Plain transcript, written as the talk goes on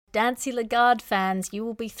Dancy Lagarde fans, you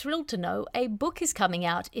will be thrilled to know a book is coming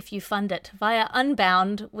out if you fund it. Via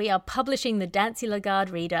Unbound, we are publishing the Dancy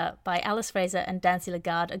Lagarde Reader by Alice Fraser and Dancy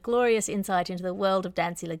Lagarde, a glorious insight into the world of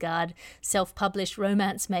Dancy Lagarde, self-published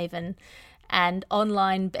romance maven and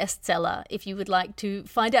online bestseller. If you would like to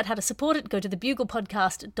find out how to support it, go to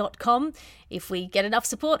thebuglepodcast.com. If we get enough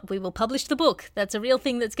support, we will publish the book. That's a real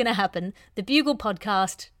thing that's going to happen.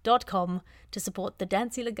 Thebuglepodcast.com to support the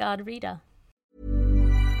Dancy Lagarde Reader.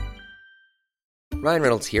 Ryan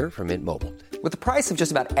Reynolds here from Mint Mobile. With the price of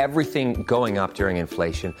just about everything going up during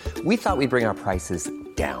inflation, we thought we'd bring our prices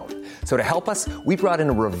down. So to help us, we brought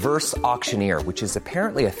in a reverse auctioneer, which is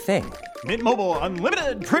apparently a thing. Mint Mobile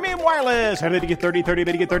Unlimited Premium Wireless. How to get 30, 30,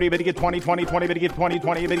 bit to get 30, bit to get 20, 20, 20, bit to get 20,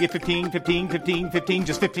 20, bit to get 15, 15, 15, 15,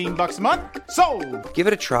 just $15 a month? Sold! Give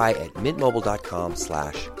it a try at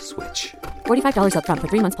mintmobile.com/switch. $45 up front for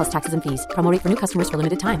 3 months plus taxes and fees. Promo rate for new customers for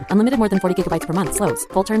limited time. Unlimited more than 40 gigabytes per month. Slows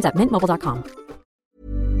full terms at mintmobile.com.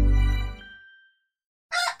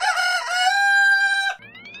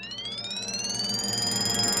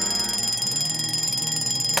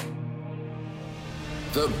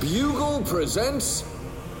 The Bugle presents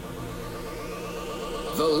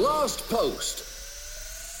The Last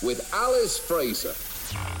Post with Alice Fraser.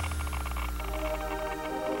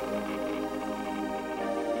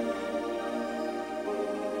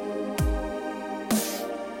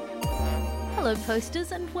 Hello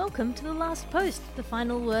posters and welcome to The Last Post, the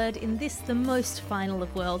final word in this, the most final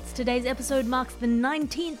of worlds. Today's episode marks the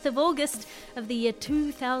 19th of August of the year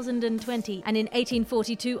 2020, and in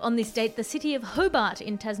 1842 on this date the city of Hobart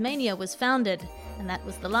in Tasmania was founded, and that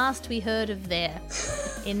was the last we heard of there.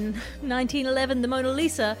 In 1911 the Mona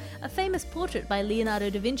Lisa, a famous portrait by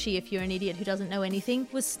Leonardo da Vinci, if you're an idiot who doesn't know anything,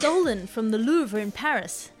 was stolen from the Louvre in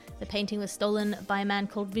Paris. The painting was stolen by a man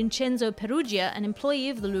called Vincenzo Perugia, an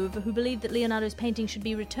employee of the Louvre who believed that Leonardo's painting should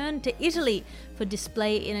be returned to Italy for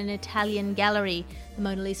display in an Italian gallery. The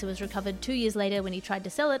Mona Lisa was recovered 2 years later when he tried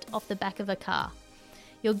to sell it off the back of a car.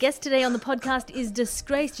 Your guest today on the podcast is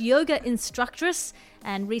disgraced yoga instructress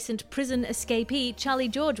and recent prison escapee, Charlie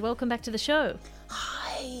George. Welcome back to the show.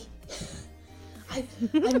 Hi. I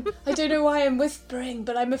don't know why I'm whispering,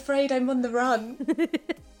 but I'm afraid I'm on the run.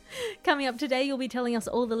 Coming up today, you'll be telling us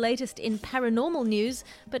all the latest in paranormal news,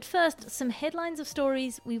 but first, some headlines of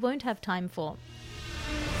stories we won't have time for.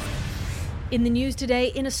 In the news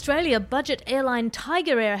today, in Australia, budget airline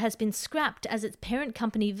Tiger Air has been scrapped as its parent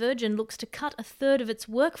company Virgin looks to cut a third of its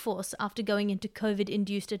workforce after going into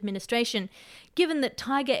COVID-induced administration. Given that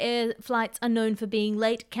Tiger Air flights are known for being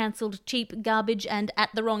late, cancelled, cheap, garbage and at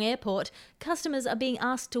the wrong airport, customers are being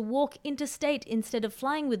asked to walk interstate instead of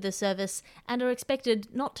flying with the service and are expected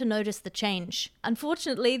not to notice the change.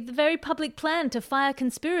 Unfortunately, the very public plan to fire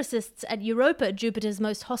conspiracists at Europa, Jupiter's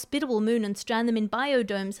most hospitable moon, and strand them in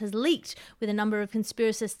biodomes has leaked, with a number of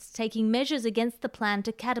conspiracists taking measures against the plan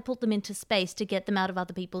to catapult them into space to get them out of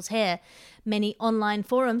other people's hair. Many online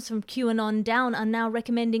forums from QAnon down are now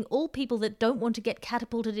recommending all people that don't want to get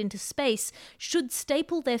catapulted into space should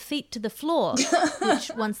staple their feet to the floor, which,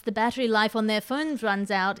 once the battery life on their phones runs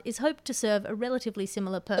out, is hoped to serve a relatively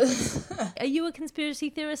similar purpose. Are you a conspiracy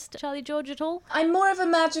theorist, Charlie George, at all? I'm more of a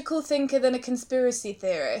magical thinker than a conspiracy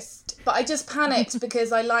theorist, but I just panicked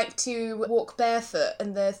because I like to walk barefoot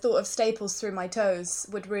and the thought of staples through my toes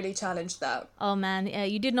would really challenge that. Oh man,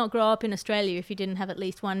 you did not grow up in Australia if you didn't have at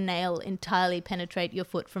least one nail entirely penetrate your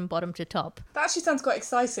foot from bottom to top. That actually sounds quite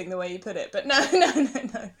exciting the way you put it, but no,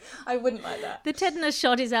 I wouldn't like that. The tetanus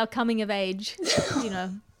shot is our coming of age, you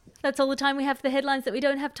know. That's all the time we have for the headlines that we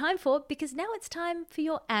don't have time for, because now it's time for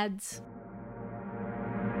your ads.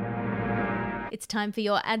 It's time for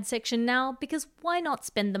your ad section now, because why not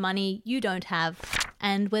spend the money you don't have?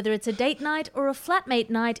 And whether it's a date night or a flatmate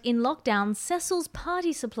night in lockdown, Cecil's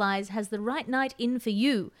Party Supplies has the right night in for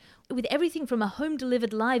you. With everything from a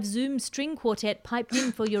home-delivered live Zoom string quartet piped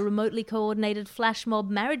in for your remotely coordinated flash mob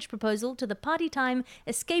marriage proposal to the party time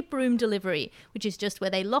escape room delivery, which is just where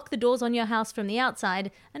they lock the doors on your house from the outside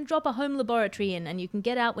and drop a home laboratory in, and you can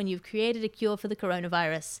get out when you've created a cure for the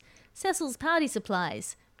coronavirus. Cecil's Party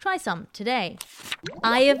Supplies. Try some today.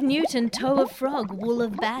 Eye of newt and toe of frog, wool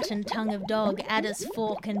of bat and tongue of dog, adder's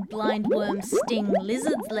fork and blind worm's sting,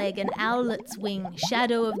 lizard's leg and owlet's wing,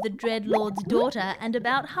 shadow of the dread lord's daughter, and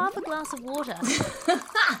about half a glass of water.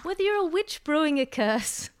 Whether you're a witch brewing a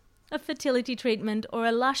curse, a fertility treatment, or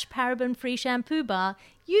a lush paraben-free shampoo bar,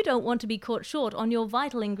 you don't want to be caught short on your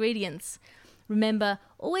vital ingredients. Remember,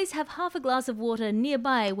 always have half a glass of water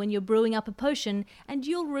nearby when you're brewing up a potion, and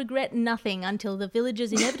you'll regret nothing until the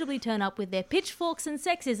villagers inevitably turn up with their pitchforks and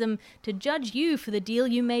sexism to judge you for the deal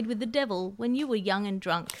you made with the devil when you were young and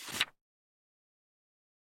drunk.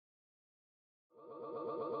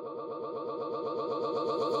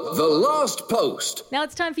 The Last Post. Now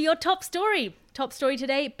it's time for your top story. Top story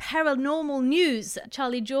today, paranormal news.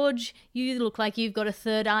 Charlie George, you look like you've got a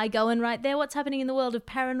third eye going right there. What's happening in the world of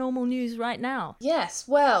paranormal news right now? Yes,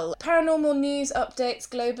 well, paranormal news updates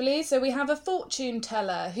globally. So we have a fortune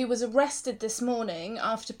teller who was arrested this morning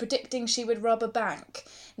after predicting she would rob a bank.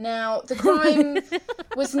 Now, the crime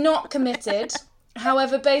was not committed.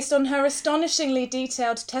 However, based on her astonishingly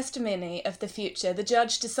detailed testimony of the future, the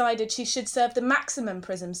judge decided she should serve the maximum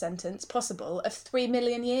prison sentence possible of 3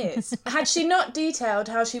 million years. Had she not detailed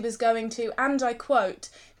how she was going to, and I quote,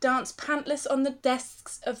 dance pantless on the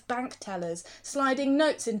desks of bank tellers, sliding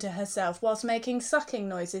notes into herself whilst making sucking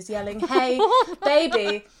noises, yelling, "Hey,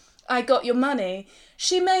 baby, I got your money,"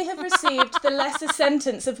 she may have received the lesser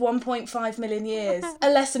sentence of 1.5 million years. A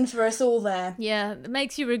lesson for us all there. Yeah, it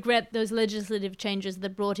makes you regret those legislative changes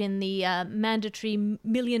that brought in the mandatory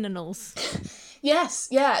millionals. Yes,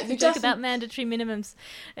 yeah. You Joke about mandatory minimums.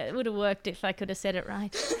 It would have worked if I could have said it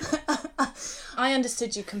right. I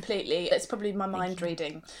understood you completely. It's probably my mind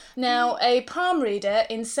reading. Now, a palm reader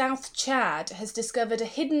in South Chad has discovered a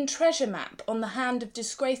hidden treasure map on the hand of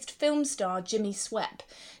disgraced film star Jimmy Swepp.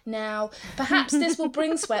 Now, perhaps this will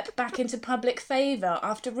bring Swepp back into public favour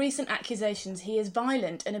after recent accusations he is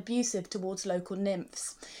violent and abusive towards local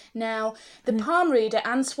nymphs. Now, the palm reader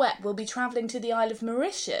and Swepp will be travelling to the Isle of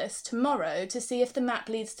Mauritius tomorrow to see if the map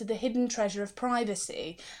leads to the hidden treasure of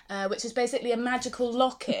privacy, which is basically a magical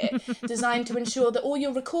locket designed to ensure that all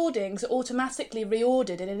your recordings are automatically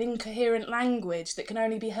reordered in an incoherent language that can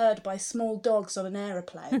only be heard by small dogs on an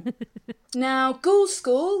aeroplane. Now, Ghoul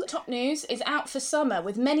School, top news, is out for summer,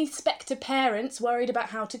 with many spectre parents worried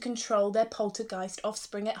about how to control their poltergeist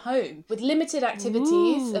offspring at home. With limited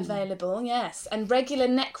activities available, yes, and regular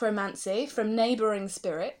necromancy from neighbouring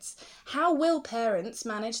spirits, how will parents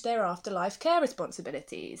manage their afterlife care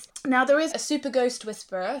responsibilities? Now, there is a super ghost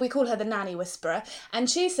whisperer, we call her the Nanny Whisperer, and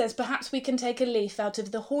she says perhaps we can take a leaf out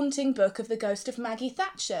of the haunting book of the ghost of Maggie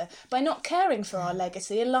Thatcher by not caring for our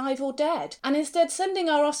legacy, alive or dead, and instead sending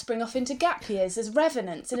our offspring off into gap years as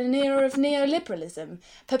revenants in an era of neoliberalism,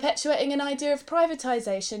 perpetuating an idea of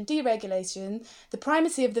privatisation, deregulation, the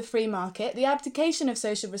primacy of the free market, the abdication of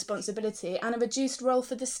social responsibility, and a reduced role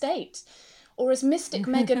for the state. Or as mystic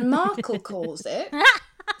Meghan Markle calls it,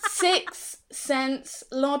 sixth sense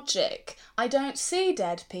logic. I don't see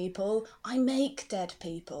dead people, I make dead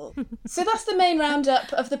people. So that's the main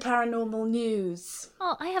roundup of the paranormal news.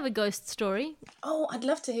 Oh, I have a ghost story. Oh, I'd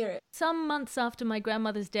love to hear it. Some months after my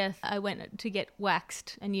grandmother's death, I went to get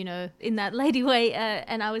waxed, and in that lady way,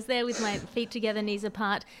 and I was there with my feet together, knees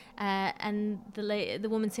apart, and the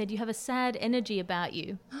woman said, "You have a sad energy about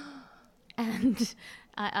you." And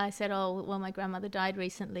I said, "Oh, well, my grandmother died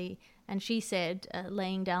recently." And she said,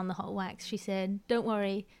 laying down the hot wax, she said, "Don't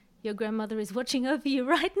worry, your grandmother is watching over you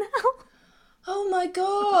right now." Oh my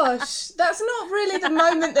gosh, that's not really the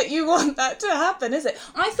moment that you want that to happen, is it?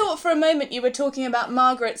 I thought for a moment you were talking about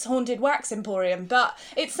Margaret's haunted wax emporium, but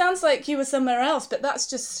it sounds like you were somewhere else, but that's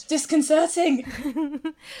just disconcerting.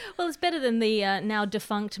 Well, it's better than the now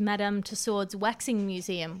defunct Madame Tussauds Waxing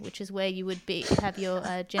Museum, which is where you would have your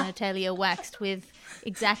genitalia waxed with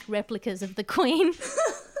exact replicas of the Queen.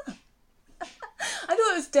 I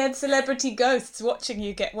thought it was dead celebrity ghosts watching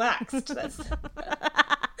you get waxed.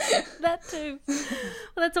 That too.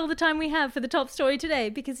 Well, that's all the time we have for the top story today,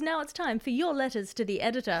 because now it's time for your letters to the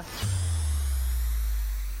editor.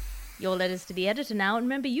 Your letters to the editor now, and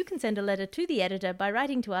remember you can send a letter to the editor by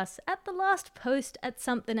writing to us at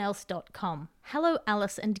thelastpost@somethingelse.com. Hello,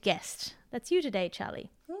 Alice and guest. That's you today,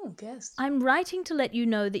 Charlie. Oh, guest. I'm writing to let you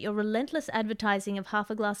know that your relentless advertising of half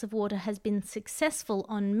a glass of water has been successful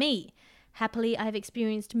on me. Happily, I have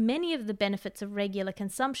experienced many of the benefits of regular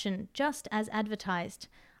consumption, just as advertised.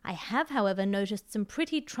 I have, however, noticed some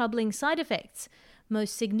pretty troubling side effects.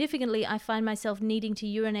 Most significantly, I find myself needing to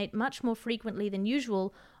urinate much more frequently than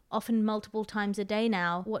usual, often multiple times a day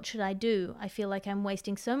now. What should I do? I feel like I'm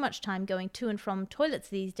wasting so much time going to and from toilets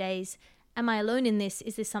these days. Am I alone in this?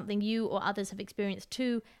 Is this something you or others have experienced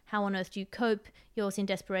too? How on earth do you cope? Yours in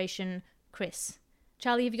desperation, Chris.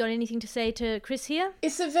 Charlie, have you got anything to say to Chris here?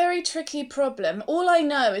 It's a very tricky problem. All I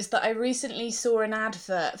know is that I recently saw an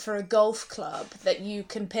advert for a golf club that you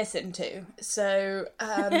can piss into. So,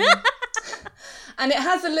 and it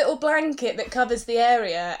has a little blanket that covers the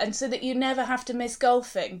area, and so that you never have to miss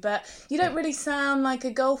golfing. But you don't really sound like a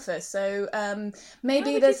golfer, so maybe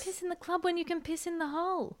Why would there's... you piss in the club when you can piss in the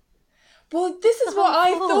hole? Well, this is what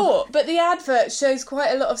I thought, but the advert shows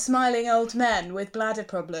quite a lot of smiling old men with bladder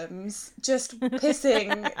problems just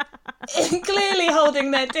pissing, clearly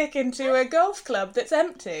holding their dick into a golf club that's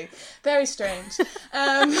empty. Very strange. But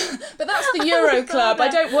that's the Euro Club. I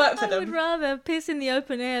don't work for them. I would rather piss in the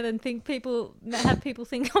open air than have people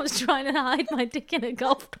think I was trying to hide my dick in a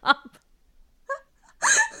golf club.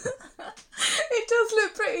 It does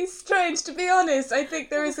look pretty strange, to be honest. I think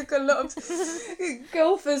there is a lot of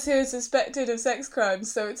golfers who are suspected of sex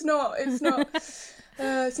crimes, so it's not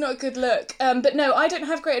a good look. But no, I don't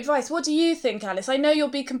have great advice. What do you think, Alice? I know you'll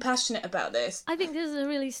be compassionate about this. I think this is a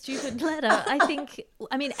really stupid letter.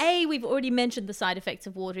 We've already mentioned the side effects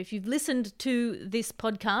of water. If you've listened to this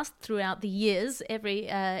podcast throughout the years, every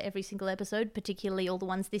single episode, particularly all the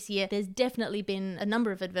ones this year, there's definitely been a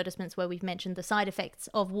number of advertisements where we've mentioned the side effects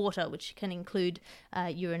of water, which can include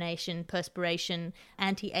urination, perspiration,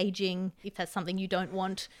 anti-aging, if that's something you don't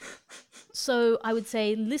want. So I would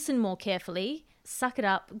say listen more carefully. Suck it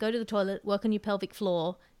up, go to the toilet, work on your pelvic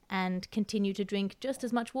floor, and continue to drink just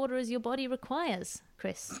as much water as your body requires,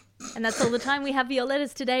 Chris. And that's all the time we have for your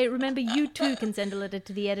letters today. Remember, you too can send a letter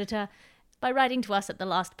to the editor by writing to us at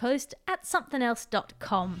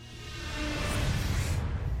thelastpost@somethingelse.com.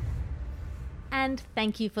 And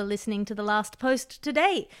thank you for listening to The Last Post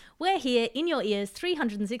today. We're here in your ears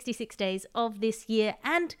 366 days of this year,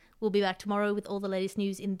 and we'll be back tomorrow with all the latest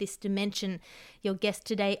news in this dimension. Your guest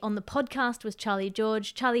today on the podcast was Charlie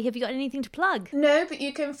George. Charlie, have you got anything to plug? No, but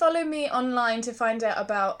you can follow me online to find out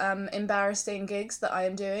about embarrassing gigs that I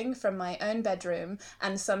am doing from my own bedroom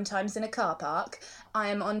and sometimes in a car park. I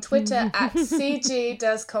am on Twitter at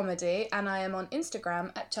CGDoesComedy, and I am on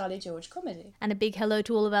Instagram at CharlieGeorgeComedy. And a big hello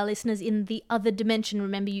to all of our listeners in the other dimension.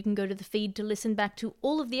 Remember, you can go to the feed to listen back to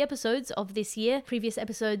all of the episodes of this year. Previous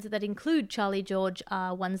episodes that include Charlie George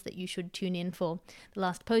are ones that you should tune in for. The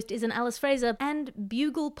Last Post is an Alice Fraser and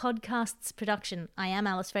Bugle Podcasts production. I am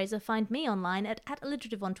Alice Fraser. Find me online at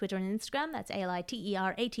 @alliterative on Twitter and Instagram. That's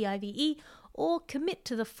ALITERATIVE. Or commit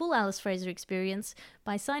to the full Alice Fraser experience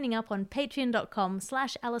by signing up on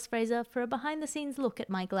patreon.com/Alice Fraser for a behind-the-scenes look at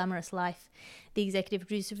my glamorous life. The executive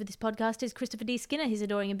producer for this podcast is Christopher D. Skinner. His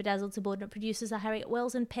adoring and bedazzled subordinate producers are Harriet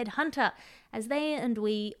Wells and Ped Hunter. As they and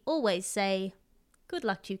we always say, good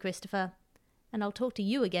luck to you, Christopher, and I'll talk to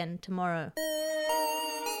you again tomorrow.